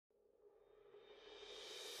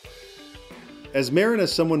As mayor and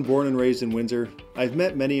as someone born and raised in Windsor, I've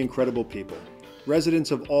met many incredible people, residents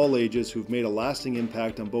of all ages who've made a lasting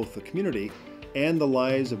impact on both the community and the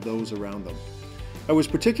lives of those around them. I was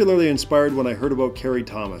particularly inspired when I heard about Cary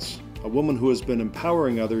Thomas, a woman who has been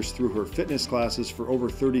empowering others through her fitness classes for over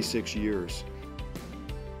 36 years.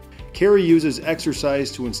 Cary uses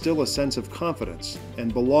exercise to instill a sense of confidence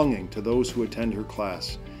and belonging to those who attend her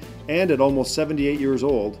class, and at almost 78 years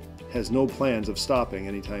old, has no plans of stopping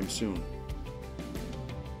anytime soon.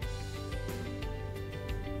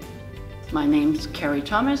 My name's Cary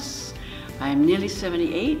Thomas. I'm nearly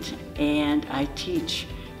 78 and I teach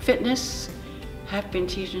fitness. Have been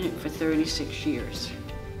teaching it for 36 years.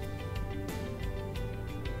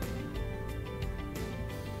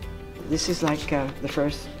 This is like one of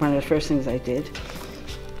the first things I did.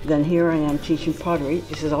 Then here I am teaching pottery.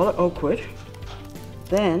 This is all at Oakwood.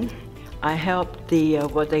 Then I helped the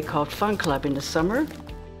what they called Fun Club in the summer.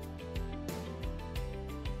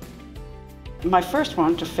 My first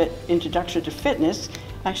one to Introduction to Fitness,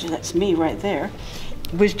 actually that's me right there,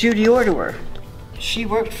 was Judy Ordewer. She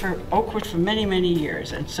worked for Oakwood for many, many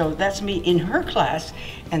years, and so that's me in her class,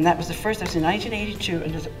 and that was the first, that was in 1982,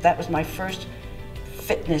 and that was my first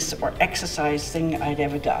fitness or exercise thing I'd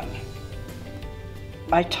ever done.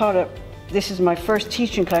 I taught this is my first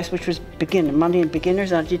teaching class, which was Monday and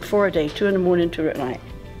beginners, and I did 4 a day, 2 in the morning, 2 at night.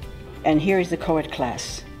 And here is the co-ed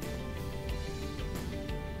class.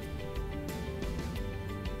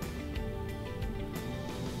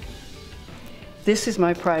 This is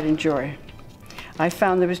my pride and joy. I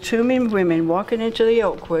found there was too many women walking into the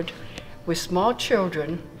Oakwood with small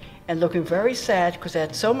children and looking very sad because they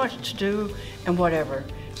had so much to do and whatever.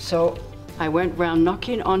 So I went around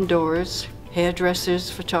knocking on doors, hairdressers,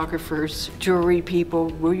 photographers, jewelry people,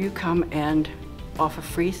 will you come and offer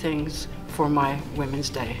free things for my Women's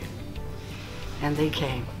Day? And they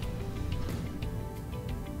came.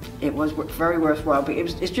 It was very worthwhile, but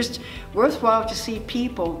it's just worthwhile to see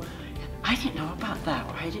people. I didn't know about that,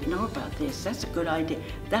 or I didn't know about this. That's a good idea.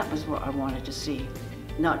 That was what I wanted to see.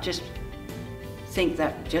 Not just think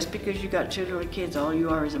that just because you got 2 little kids, all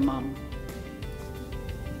you are is a mom.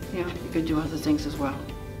 You know, you could do other things as well.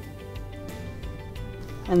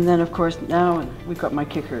 And then, of course, now we've got my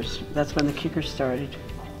kickers. That's when the kickers started.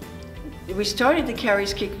 We started the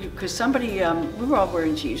Cary's Kick because somebody, we were all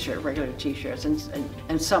wearing t-shirts, regular t-shirts, and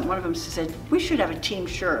one of them said, we should have a team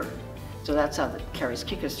shirt. So that's how the Cary's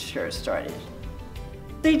Kickers shirt started.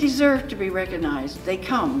 They deserve to be recognized. They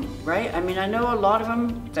come, right? I mean, I know a lot of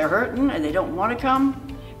them, they're hurting and they don't want to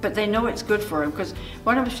come, but they know it's good for them, because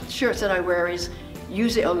one of the shirts that I wear is,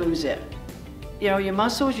 use it or lose it. You know, your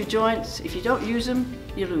muscles, your joints, if you don't use them,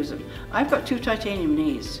 you lose them. I've got 2 titanium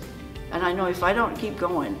knees, and I know if I don't keep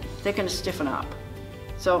going, they're going to stiffen up.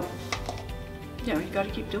 So, you know, you got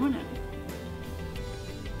to keep doing it.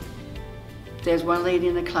 There's one lady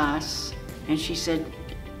in the class, and she said,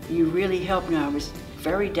 you really helped me. I was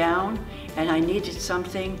very down, and I needed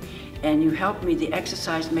something, and you helped me. The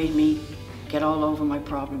exercise made me get all over my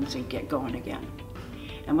problems and get going again.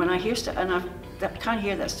 And when I hear stuff, and I can't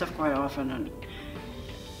hear that stuff quite often, and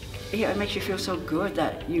yeah, it makes you feel so good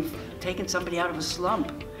that you've taken somebody out of a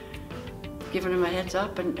slump, given them a heads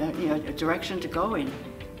up and you know, a direction to go in.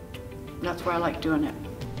 That's why I like doing it.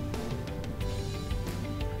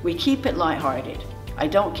 We keep it lighthearted. I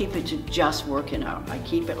don't keep it to just working out. I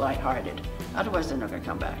keep it lighthearted. Otherwise, they're not going to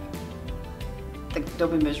come back. They'll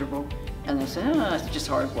be miserable, and they'll say, oh, that's just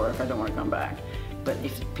hard work. I don't want to come back. But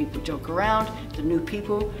if people joke around, the new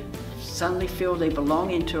people suddenly feel they belong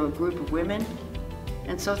into a group of women,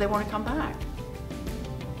 and so they want to come back.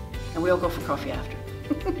 And we all go for coffee after.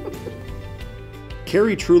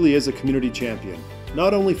 Cary truly is a community champion,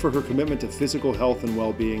 not only for her commitment to physical health and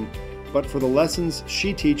well-being, but for the lessons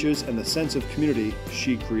she teaches and the sense of community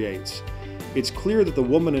she creates. It's clear that the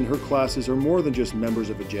women in her classes are more than just members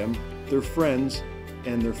of a gym, they're friends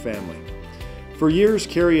and their family. For years,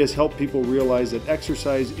 Cary has helped people realize that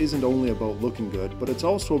exercise isn't only about looking good, but it's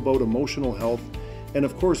also about emotional health and,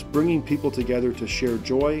 of course, bringing people together to share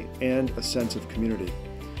joy and a sense of community.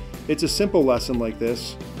 It's a simple lesson like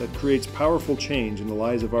this that creates powerful change in the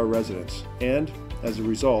lives of our residents and, as a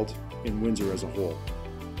result, in Windsor as a whole.